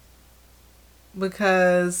out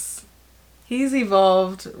because he's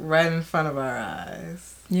evolved right in front of our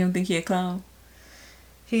eyes. You don't think he a clone?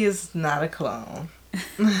 He is not a clone.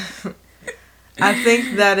 I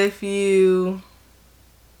think that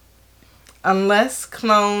unless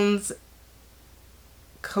cloning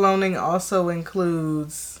also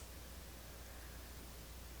includes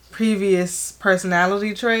previous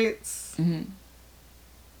personality traits, you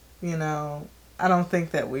know, I don't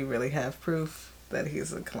think that we really have proof that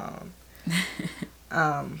he's a clone.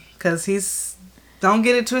 'Cause don't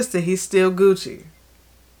get it twisted, he's still Gucci.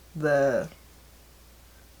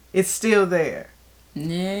 It's still there.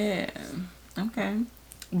 Yeah. Okay.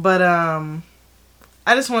 But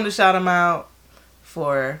I just wanted to shout him out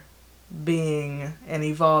for being an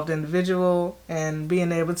evolved individual and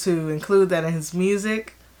being able to include that in his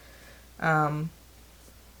music. And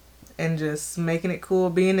just making it cool,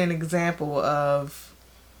 being an example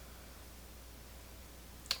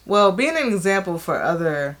for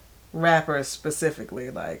other rappers specifically.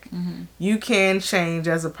 Like, you can change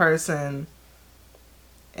as a person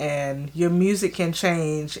and your music can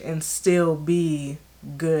change and still be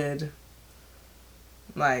good.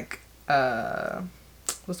 Like,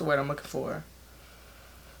 what's the word I'm looking for?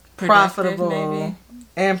 Profitable maybe.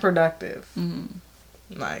 And productive.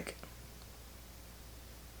 Like,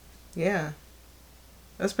 yeah.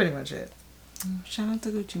 That's pretty much it. Shout out to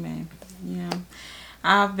Gucci Mane. Yeah.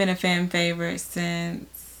 I've been a fan favorite since,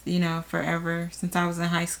 forever. Since I was in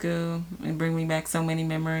high school. It brings me back so many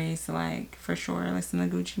memories. Like, for sure, listen to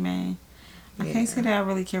Gucci Mane. I can't say that I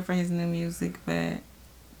really care for his new music, but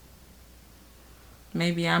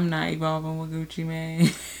maybe I'm not evolving with Gucci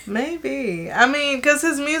Mane. Maybe. I mean, because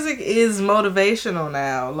his music is motivational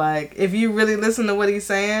now. Like, if you really listen to what he's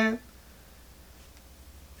saying,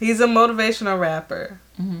 he's a motivational rapper.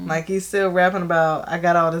 Like, he's still rapping about, I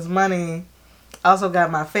got all this money. I also got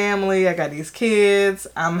my family. I got these kids.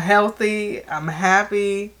 I'm healthy. I'm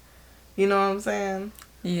happy. You know what I'm saying?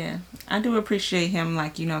 Yeah. I do appreciate him,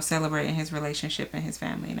 like, celebrating his relationship and his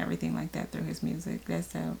family and everything like that through his music.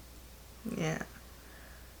 That's dope. Yeah.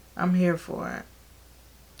 I'm here for it.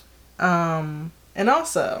 And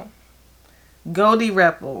also, Goldie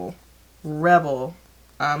Rebel.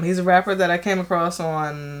 He's a rapper that I came across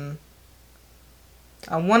on,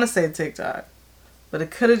 I want to say TikTok, but it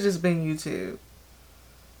could have just been YouTube.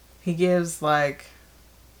 He gives, like,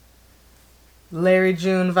 Larry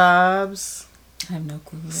June vibes. I have no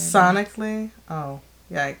clue. Sonically. Oh,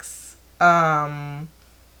 yikes. Along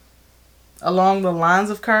the lines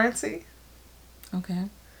of Currency. Okay.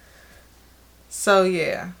 So,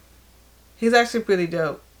 yeah. He's actually pretty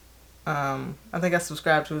dope. I think I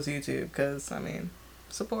subscribed to his YouTube because, I mean,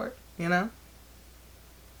 support, Yeah,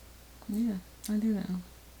 I do know.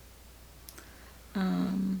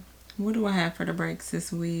 What do I have for the breaks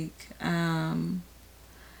this week? I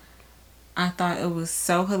thought it was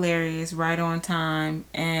so hilarious, right on time,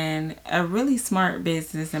 and a really smart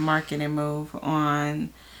business and marketing move on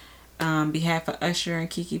behalf of Usher and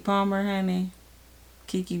Keke Palmer, honey.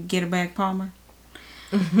 Keke Get It Back Palmer.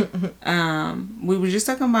 We were just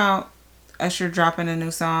talking about Usher dropping a new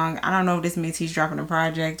song. I don't know if this means he's dropping a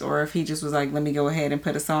project or if he just was like, let me go ahead and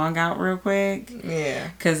put a song out real quick. Yeah.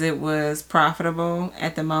 Because it was profitable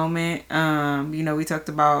at the moment. We talked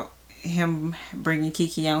about him bringing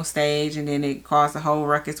Keke on stage and then it caused a whole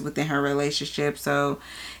ruckus within her relationship. So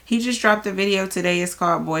he just dropped a video today. It's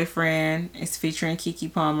called Boyfriend. It's featuring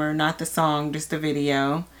Keke Palmer. Not the song, just the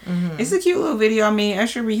video. It's a cute little video. I mean,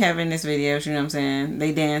 Usher be having this videos, you know what I'm saying?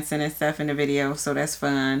 They dancing and stuff in the video, so that's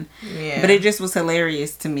fun. Yeah. But it just was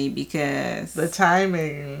hilarious to me because the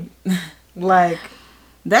timing. Like,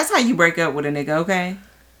 that's how you break up with a nigga, okay?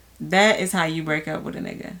 That is how you break up with a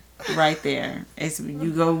nigga. Right there. It's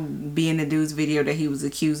you go be in the dude's video that he was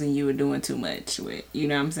accusing you of doing too much with. You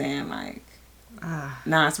know what I'm saying? Like,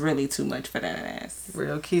 nah, it's really too much for that ass.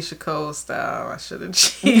 Real Keisha Cole style. I should have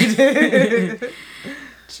cheated.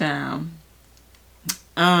 Child.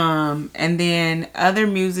 And then other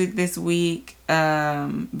music this week,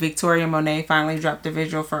 Victoria Monet finally dropped a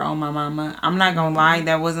visual for Oh My Mama. I'm not gonna lie,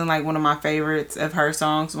 that wasn't like one of my favorites of her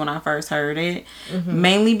songs when I first heard it.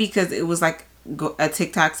 Mainly because it was like a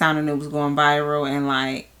TikTok sound and it was going viral, and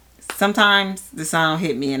like sometimes the sound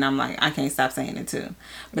hit me and I'm like, I can't stop saying it too.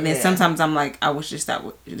 But then sometimes I'm like, I wish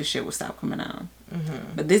the shit would stop coming out.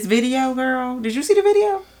 But this video, girl, did you see the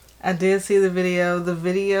video? I did see the video. The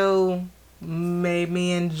video made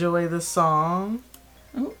me enjoy the song.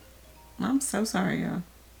 Oh, I'm so sorry, y'all.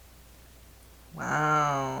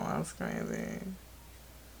 Wow, that's crazy.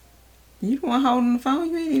 You the one holding the phone.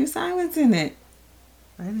 You ain't even silencing it.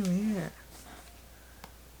 I didn't even hear it.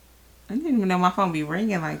 I didn't even know my phone be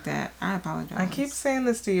ringing like that. I apologize. I keep saying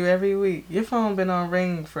this to you every week. Your phone been on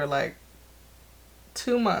ring for like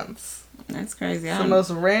 2 months. That's crazy. It's the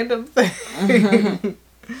most random thing.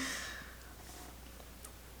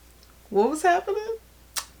 What was happening?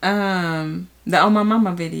 The Oh My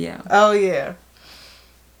Mama video. Oh, yeah.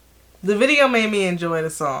 The video made me enjoy the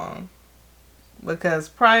song. Because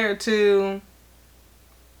prior to,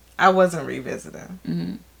 I wasn't revisiting.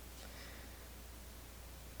 Mm-hmm.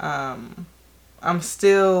 I'm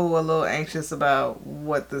still a little anxious about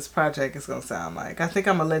what this project is going to sound like. I think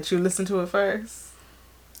I'm going to let you listen to it first.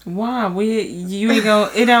 Why?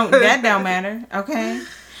 That don't matter, okay?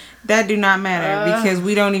 That do not matter because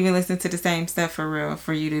we don't even listen to the same stuff for real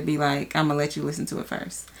for you to be like, I'm going to let you listen to it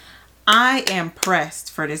first. I am pressed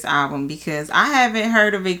for this album because I haven't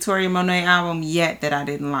heard a Victoria Monet album yet that I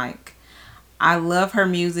didn't like. I love her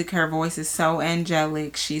music. Her voice is so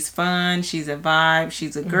angelic. She's fun. She's a vibe.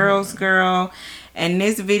 She's a girl's girl. And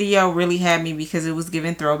this video really had me because it was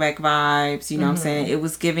giving throwback vibes. You know what I'm saying? It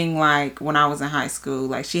was giving like when I was in high school.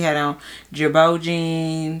 Like she had on Jabot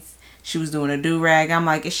jeans. She was doing a do-rag. I'm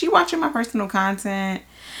like, is she watching my personal content?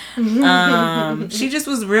 She just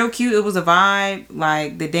was real cute. It was a vibe.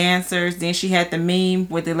 Like the dancers. Then she had the meme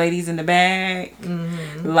with the ladies in the bag.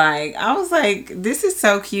 Like I was like, this is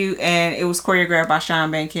so cute. And it was choreographed by Sean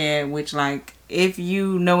Bankhead, which like if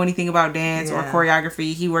you know anything about dance or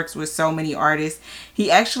choreography, he works with so many artists. He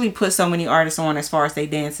actually put so many artists on as far as they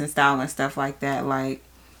dance and style and stuff like that. Like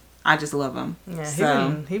I just love him. Yeah,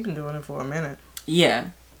 so, he been doing it for a minute. Yeah.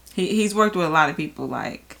 He's worked with a lot of people.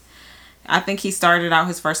 Like I think he started out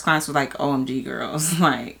his first clients with like OMG girls,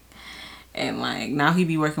 like, and like now he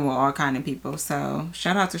be working with all kind of people. So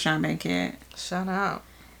shout out to Sean Bankhead. Shout out.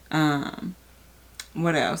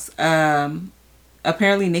 What else?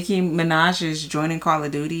 Apparently Nicki Minaj is joining Call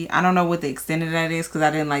of Duty. I don't know what the extent of that is because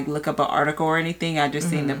I didn't like look up an article or anything. I just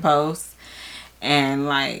seen the post, and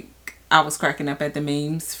like I was cracking up at the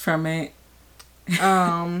memes from it.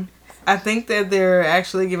 I think that they're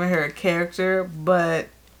actually giving her a character, but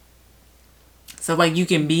so like you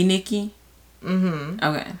can be Nicki.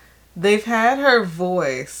 Okay. They've had her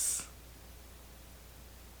voice.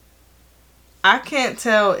 I can't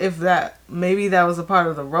tell if maybe that was a part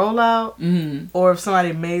of the rollout or if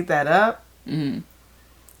somebody made that up.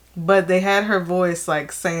 But they had her voice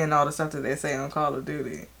like saying all the stuff that they say on Call of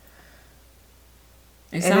Duty.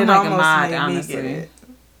 It sounds like a mod, honestly. Get it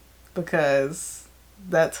because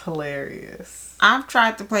that's hilarious. I've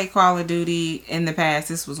tried to play Call of Duty in the past.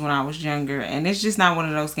 This was when I was younger, and it's just not one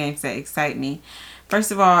of those games that excite me. First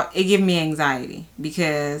of all, it gives me anxiety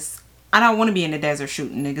because I don't want to be in the desert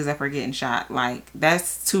shooting niggas up or getting shot. Like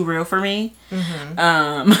that's too real for me.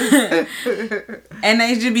 And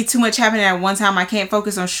it should be too much happening at one time. I can't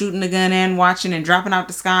focus on shooting the gun and watching and dropping out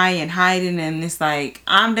the sky and hiding. And it's like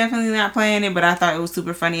I'm definitely not playing it, but I thought it was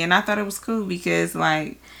super funny and I thought it was cool because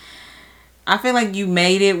like I feel like you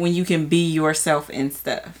made it when you can be yourself in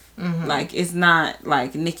stuff. Like it's not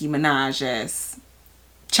like Nicki Minaj as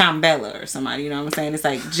Chambella or somebody, you know what I'm saying? It's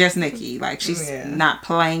like just Nicki. Like she's not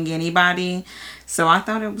playing anybody. So I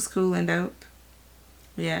thought it was cool and dope.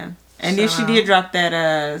 Yeah. And then she did drop that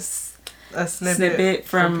a snippet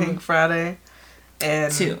from Pink Friday.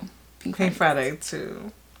 And Pink Friday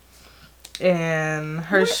 2. And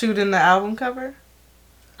her shooting the album cover.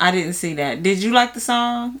 I didn't see that. Did you like the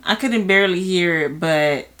song? I couldn't barely hear it,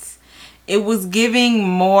 but it was giving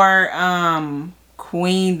more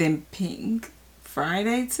Queen than Pink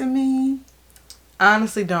Friday to me. I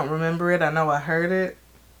honestly don't remember it. I know I heard it.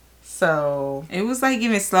 So it was like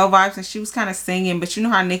giving slow vibes and she was kind of singing, but you know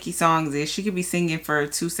how Nicki songs is. She could be singing for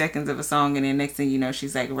 2 seconds of a song and then next thing you know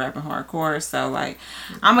she's like rapping hardcore. So like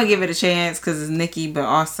I'm gonna give it a chance because it's Nicki, but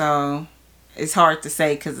also it's hard to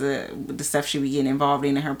say because of the stuff she be getting involved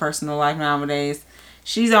in her personal life nowadays.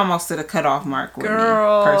 She's almost to the cutoff mark with me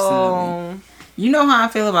personally. You know how I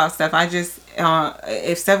feel about stuff. I just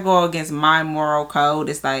if stuff go against my moral code,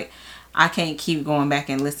 it's like I can't keep going back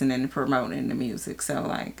and listening and promoting the music. So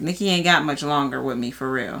like Nicki ain't got much longer with me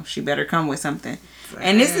for real. She better come with something.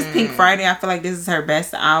 And this is Pink Friday. I feel like this is her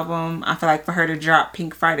best album. I feel like for her to drop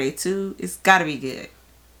Pink Friday 2, it's got to be good.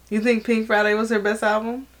 You think Pink Friday was her best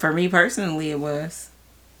album? For me personally, it was.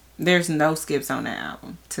 There's no skips on that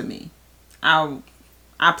album to me. I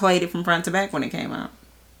played it from front to back when it came out.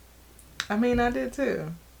 I mean, I did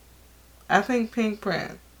too. I think Pink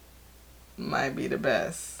Print might be the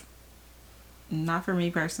best. Not for me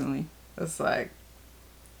personally. It's like,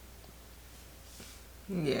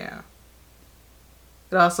 yeah.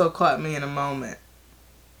 it also caught me in a moment.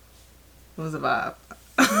 It was a vibe.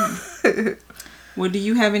 Well, do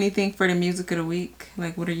you have anything for the music of the week?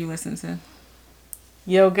 Like, what are you listening to?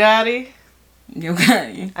 Yo Gotti. Yo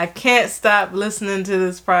Gotti. I can't stop listening to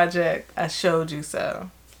this project. I showed you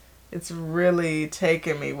so. It's really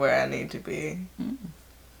taking me where I need to be. Mm.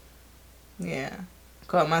 Yeah.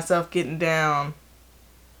 Caught myself getting down.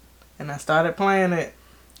 And I started playing it.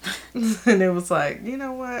 And it was like, you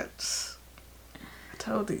know what? I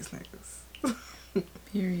told these niggas.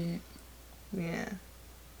 Period. Yeah.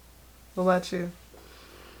 What about you?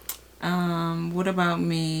 What about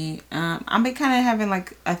me? I've been kind of having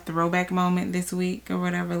like a throwback moment this week or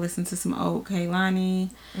whatever. Listen to some old Kehlani.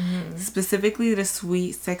 Mm-hmm. Specifically the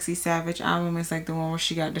Sweet Sexy Savage album. It's like the one where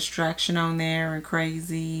she got Distraction on there and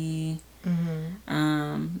Crazy.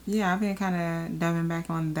 Mm-hmm. Yeah, I've been kind of diving back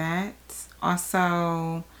on that.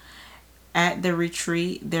 Also, at the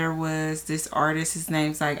retreat, there was this artist. His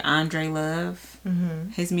name's like Andre Love. Mm-hmm.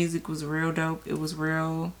 His music was real dope. It was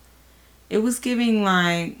real. It was giving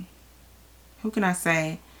like, who can I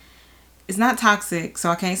say? It's not toxic,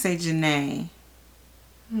 so I can't say Janae.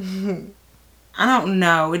 I don't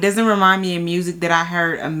know. It doesn't remind me of music that I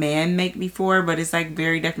heard a man make before, but it's like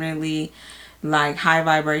very definitely like high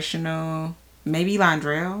vibrational. Maybe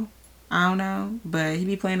Londrell. I don't know. But he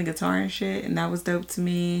be playing the guitar and shit, and that was dope to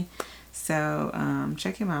me. So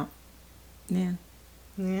check him out. Yeah.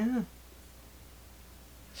 Yeah.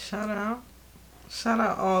 Shout out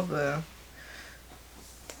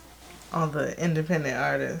all the independent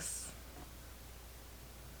artists.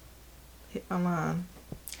 Hit my line.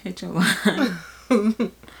 Hit your line.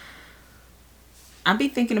 I be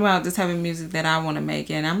thinking about the type of music that I want to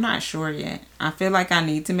make, and I'm not sure yet. I feel like I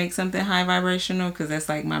need to make something high vibrational because that's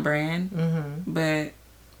like my brand. Mm-hmm. But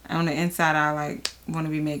on the inside, I like want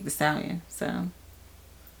to be Meg Thee Stallion. So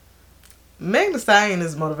Meg Thee Stallion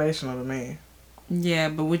is motivational to me. yeah,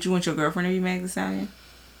 but would you want your girlfriend to be Meg Thee Stallion?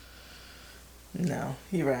 No,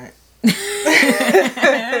 you're right.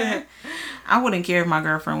 I wouldn't care if my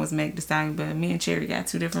girlfriend was Meg Thee Stallion, but me and Cherry got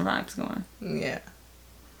two different vibes going. Yeah.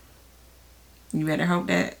 You better hope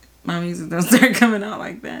that my music don't start coming out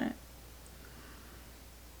like that.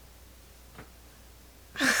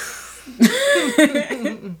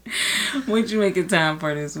 What you making time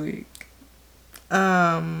for this week?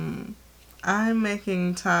 I'm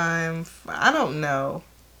making time I don't know.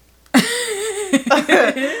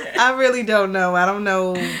 I really don't know. I don't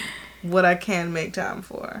know what I can make time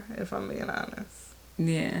for, if I'm being honest.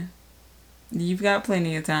 Yeah. You've got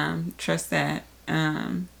plenty of time. Trust that.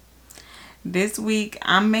 This week,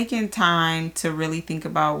 I'm making time to really think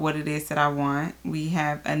about what it is that I want. We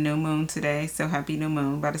have a new moon today, so happy new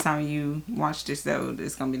moon. By the time you watch this, though,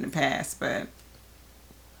 it's going to be in the past, but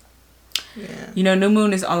yeah. You know, new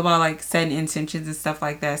moon is all about like setting intentions and stuff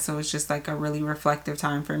like that. So it's just like a really reflective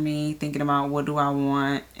time for me, thinking about what do I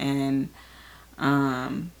want and how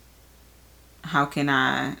can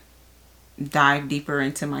I dive deeper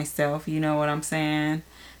into myself, you know what I'm saying,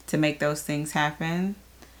 to make those things happen.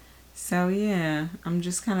 So yeah, I'm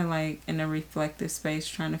just kind of like in a reflective space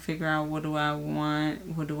trying to figure out what do I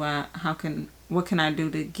want, what can I do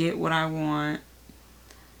to get what I want.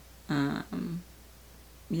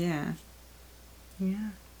 Yeah.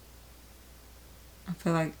 Yeah. I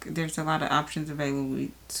feel like there's a lot of options available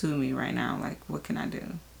to me right now. Like, what can I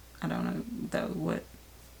do? I don't know, though, what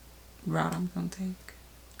route I'm going to take.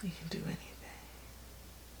 You can do anything.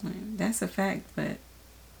 Like, that's a fact, but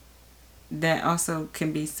that also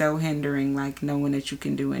can be so hindering, like, knowing that you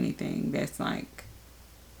can do anything. That's like,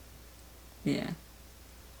 yeah.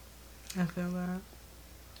 I feel that.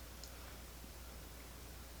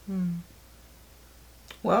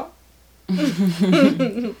 Well,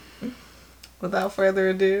 without further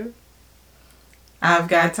ado, I've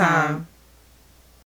got time.